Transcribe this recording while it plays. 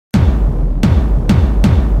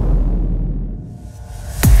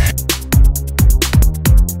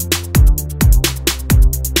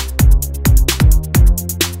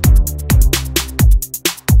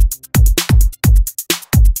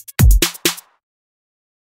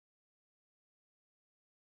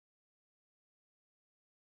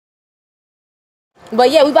But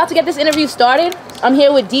yeah, we about to get this interview started. I'm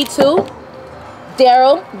here with D2,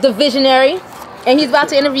 Daryl, the visionary, and he's about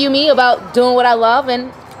to interview me about doing what I love. And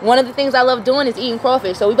one of the things I love doing is eating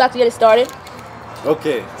crawfish. So we about to get it started.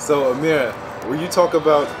 Okay, so Amira, will you talk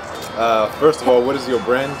about first of all, what is your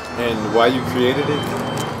brand and why you created it?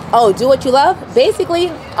 Oh, do what you love? Basically,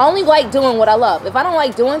 I only like doing what I love. If I don't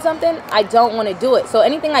like doing something, I don't want to do it. So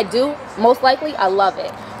anything I do, most likely, I love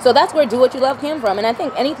it. So that's where do what you love came from. And I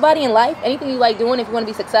think anybody in life, anything you like doing, if you want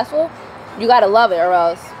to be successful, you got to love it, or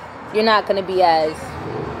else you're not going to be as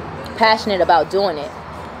passionate about doing it,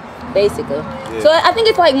 basically. Yeah. So I think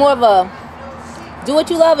it's like more of a, do what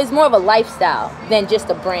you love is more of a lifestyle than just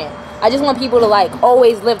a brand. I just want people to like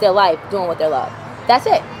always live their life doing what they love. That's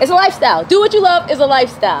it. It's a lifestyle. Do what you love is a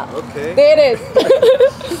lifestyle. Okay. There it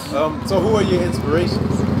is. So who are your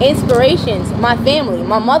inspirations? Inspirations, my family,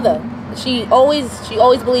 my mother. She always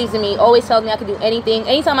believes in me, always tells me I can do anything.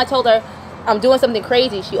 Anytime I told her I'm doing something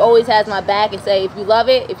crazy, she always has my back and say, if you love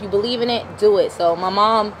it, if you believe in it, do it. So my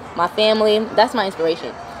mom, my family, that's my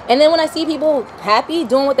inspiration. And then when I see people happy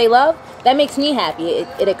doing what they love, that makes me happy.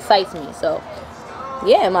 It excites me. So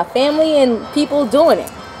yeah, my family and people doing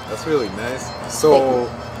it. That's really nice. So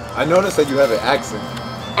I noticed that you have an accent.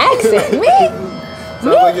 Accent? Me? Sounds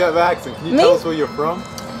like you have an accent. Can you tell us where you're from?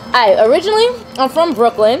 Originally, I'm from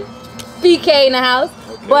Brooklyn. PK in the house.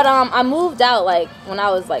 Okay. But I moved out like when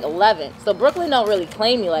I was like 11. So Brooklyn don't really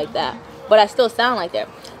claim me like that. But I still sound like that.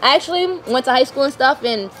 I actually went to high school and stuff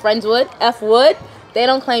in Friendswood, F Wood. They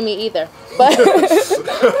don't claim me either. But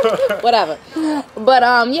whatever. But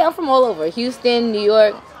yeah, I'm from all over. Houston, New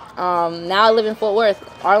York. Now I live in Fort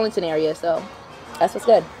Worth, Arlington area, so that's what's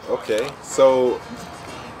good. Okay, so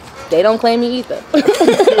they don't claim me either.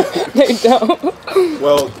 They don't.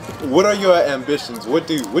 Well, what are your ambitions? What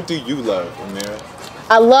do you love, Amira?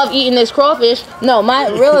 I love eating this crawfish. No, my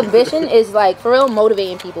real ambition is like for real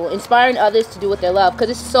motivating people, inspiring others to do what they love,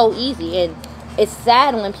 because it's so easy, and it's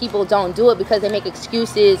sad when people don't do it because they make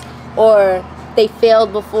excuses or they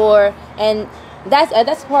failed before, and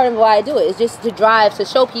that's part of why I do it. It's just to drive, to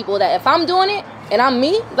show people that if I'm doing it and I'm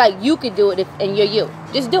me, like you could do it and you're you.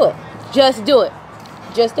 Just do it. Just do it.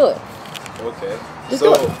 Just do it. Okay. Just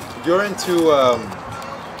so do it. You're into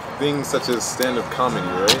things such as stand-up comedy,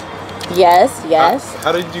 right? Yes, yes.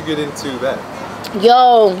 How did you get into that? Yo,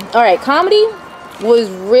 all right. Comedy was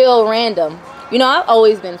real random. You know, I've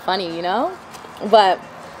always been funny, you know, but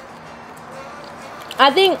I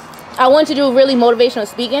think I wanted to do really motivational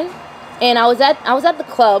speaking. And I was at the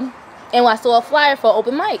club, and I saw a flyer for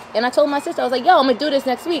open mic. And I told my sister, I was like, yo, I'm going to do this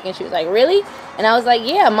next week. And she was like, really? And I was like,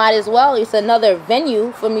 yeah, might as well. It's another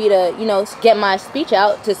venue for me to, you know, get my speech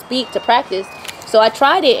out, to speak, to practice. So I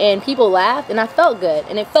tried it, and people laughed, and I felt good.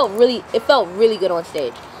 And it felt really good on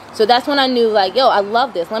stage. So that's when I knew, like, yo, I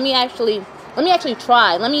love this. Let me actually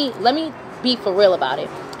try. Let me be for real about it.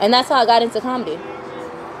 And that's how I got into comedy.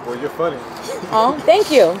 Well, you're funny. Oh,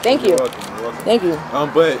 thank you. Thank you. You're welcome. You're welcome. Thank you.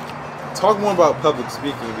 But talk more about public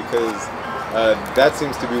speaking, because that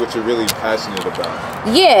seems to be what you're really passionate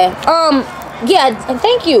about. Yeah. Yeah.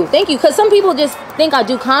 Thank you. Because some people just think I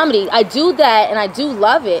do comedy. I do that, and I do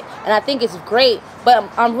love it, and I think it's great. But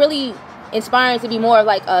I'm really inspiring to be more of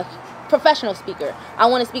like a professional speaker. I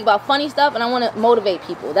want to speak about funny stuff, and I want to motivate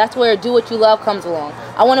people. That's where do what you love comes along.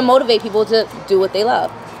 I want to motivate people to do what they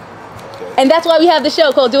love. And that's why we have the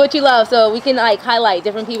show called Do What You Love, so we can like highlight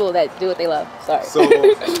different people that do what they love. Sorry. So,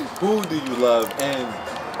 who do you love, and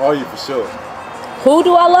are you for sure? Who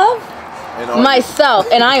do I love? And myself,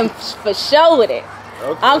 and I am for sure with it.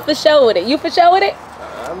 Okay. I'm for sure with it. You for sure with it?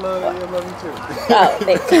 I love you too. Oh,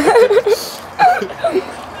 thanks.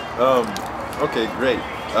 Okay, great.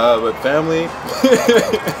 But family.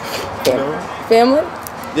 You know? Family?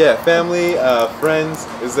 Yeah, family, friends.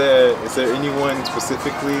 Is there anyone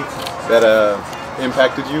specifically that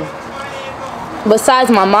impacted you? Besides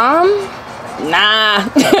my mom? Nah.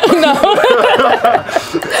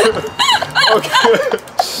 Okay.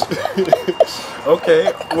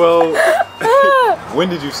 Okay. Well, when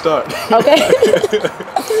did you start? Okay.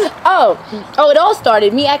 Oh, it all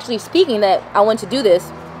started me actually speaking that I went to do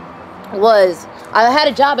this was I had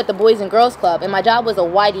a job at the Boys and Girls Club, and my job was a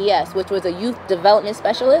YDS, which was a youth development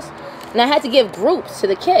specialist, and I had to give groups to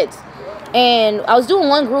the kids. And I was doing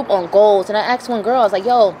one group on goals, and I asked one girl, I was like,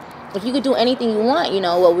 yo, if you could do anything you want, you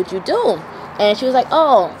know, what would you do? And she was like,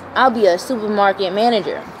 oh, I'll be a supermarket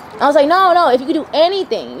manager. I was like, no, if you could do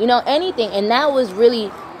anything, you know, anything. And that was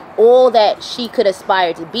really all that she could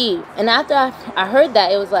aspire to be. And after I heard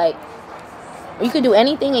that, it was like, you can do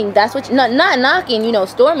anything, and that's what not knocking, you know,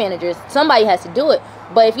 store managers. Somebody has to do it.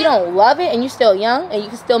 But if you don't love it and you're still young and you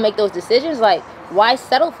can still make those decisions, like, why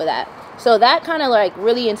settle for that? So that kind of like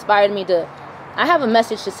really inspired me to, I have a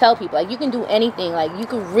message to tell people, like you can do anything, like you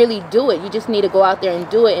can really do it. You just need to go out there and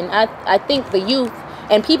do it. And I think the youth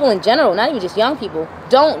and people in general, not even just young people,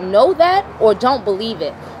 don't know that or don't believe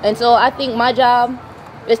it. And so I think my job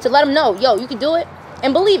is to let them know, yo, you can do it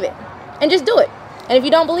and believe it and just do it. And if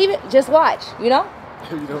you don't believe it, just watch, you know?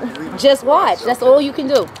 If you don't believe it, just watch. That's all you can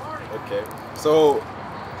do. Okay. So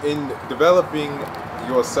in developing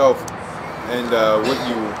yourself and what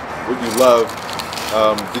you love,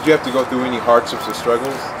 did you have to go through any hardships or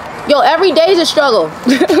struggles? Yo, every day is a struggle.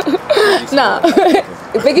 Nah.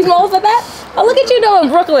 Biggie Smalls for that? Oh, look at you though in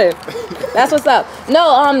Brooklyn. That's what's up.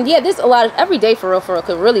 No, yeah, there's a lot of, every day for real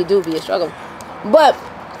could really do be a struggle. But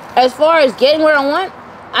as far as getting where I want,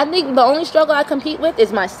 I think the only struggle I compete with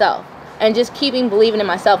is myself. And just keeping believing in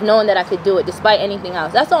myself, knowing that I could do it despite anything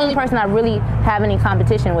else. That's the only person I really have any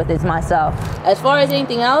competition with is myself. As far as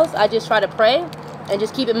anything else, I just try to pray and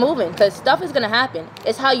just keep it moving, because stuff is going to happen.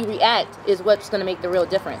 It's how you react is what's going to make the real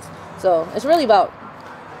difference. So it's really about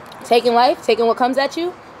taking life, taking what comes at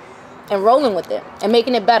you, and rolling with it, and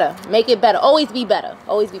making it better. Make it better. Always be better.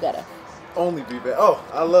 Always be better. Only be better. Oh,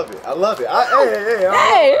 I love it. I love it.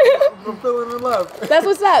 Hey. I'm feeling in love. That's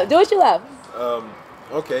what's up. Do what you love.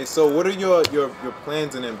 Okay, so what are your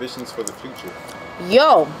plans and ambitions for the future?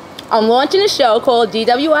 Yo, I'm launching a show called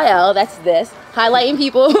DWYL. That's this. Highlighting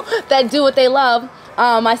people that do what they love.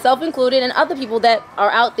 Myself included, and other people that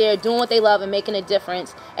are out there doing what they love and making a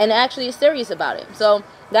difference and actually is serious about it. So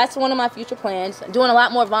that's one of my future plans. Doing a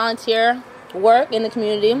lot more volunteer work in the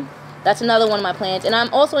community. That's another one of my plans. And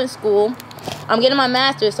I'm also in school. I'm getting my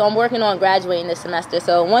master's, so I'm working on graduating this semester.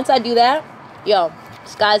 So once I do that, yo,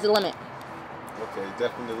 sky's the limit. Okay,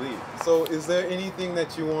 definitely. So is there anything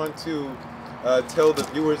that you want to tell the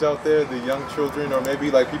viewers out there, the young children, or maybe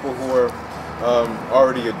like people who are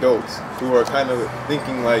already adults, who are kind of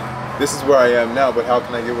thinking like, this is where I am now, but how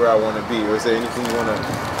can I get where I want to be? Or is there anything you want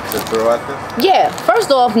to throw at them? Yeah,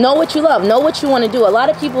 first off, know what you love. Know what you want to do. A lot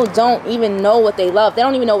of people don't even know what they love. They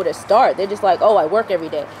don't even know where to start. They're just like, oh, I work every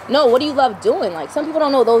day. No, what do you love doing? Like, some people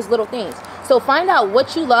don't know those little things. So find out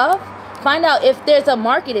what you love. Find out if there's a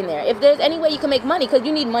market in there. If there's any way you can make money, because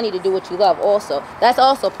you need money to do what you love also. That's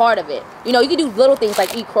also part of it. You know, you can do little things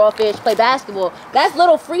like eat crawfish, play basketball. That's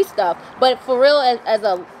little free stuff. But for real, as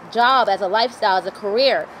a job, as a lifestyle, as a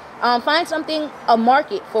career, find something, a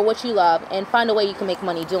market for what you love, and find a way you can make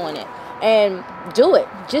money doing it. And do it.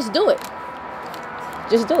 Just do it.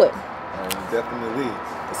 Just do it. Definitely.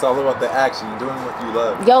 It's all about the action, doing what you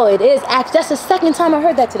love. Yo, it is action. That's the second time I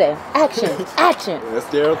heard that today. Action. Action. That's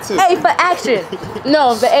Daryl too. A for action.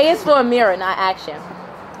 No, the A is for Amira, not action.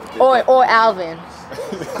 Or Alvin.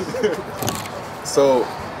 So,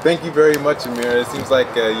 thank you very much, Amira. It seems like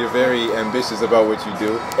you're very ambitious about what you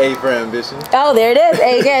do. A for ambition. Oh, there it is.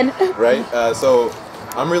 A again. Right? So,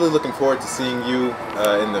 I'm really looking forward to seeing you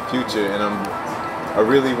in the future, and I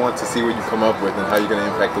really want to see what you come up with and how you're going to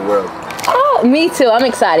impact the world. Oh, me too. I'm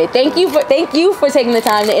excited. Thank you for taking the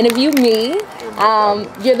time to interview me.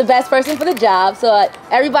 You're the best person for the job. So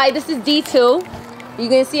everybody, this is D2. You're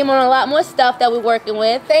going to see him on a lot more stuff that we're working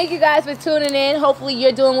with. Thank you guys for tuning in. Hopefully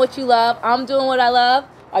you're doing what you love. I'm doing what I love.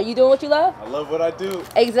 Are you doing what you love? I love what I do.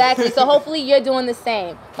 Exactly. So hopefully you're doing the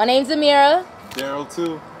same. My name's Amira. Daryl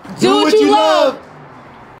too. Do what you love.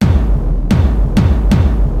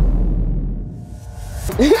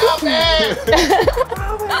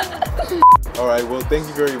 All right, well, thank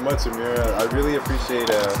you very much, Amira. I really appreciate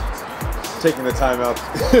taking the time out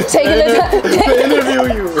to interview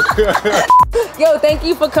you. Yo, thank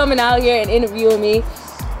you for coming out here and interviewing me.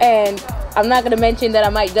 And I'm not going to mention that I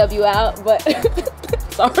might dub you out, but sorry.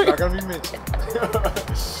 It's not going to be mentioned.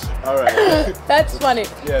 All right. That's funny.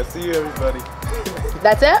 Yeah, see you, everybody.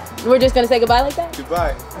 That's it? We're just going to say goodbye like that?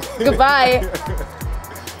 Goodbye. Goodbye.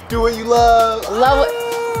 Do what you love. Love it.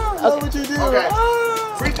 Love what you do. Okay.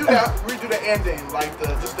 Redo the ending, like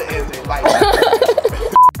just the ending, like.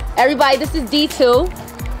 Everybody, this is D2.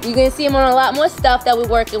 You're gonna see him on a lot more stuff that we're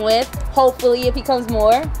working with. Hopefully, if he comes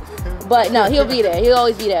more. But no, he'll be there. He'll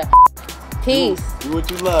always be there. Peace. Do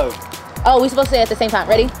what you love. Oh, we're supposed to say it at the same time.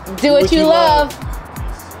 Ready? Do what you love.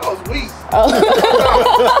 That was weak. Oh.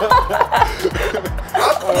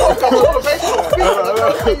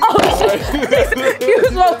 You were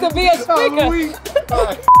supposed to be a speaker.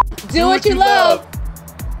 Do what you love.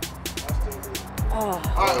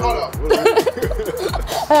 Alright, hold up.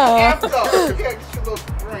 Amped up. You can't get your little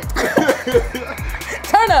drink.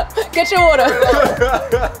 Turn up. Get your water.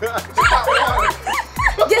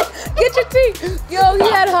 Get your tea. Yo, he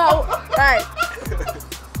had hot. Alright.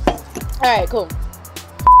 Alright, cool.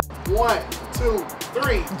 1, 2,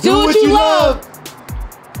 3. Do what you love.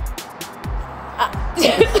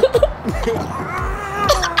 it.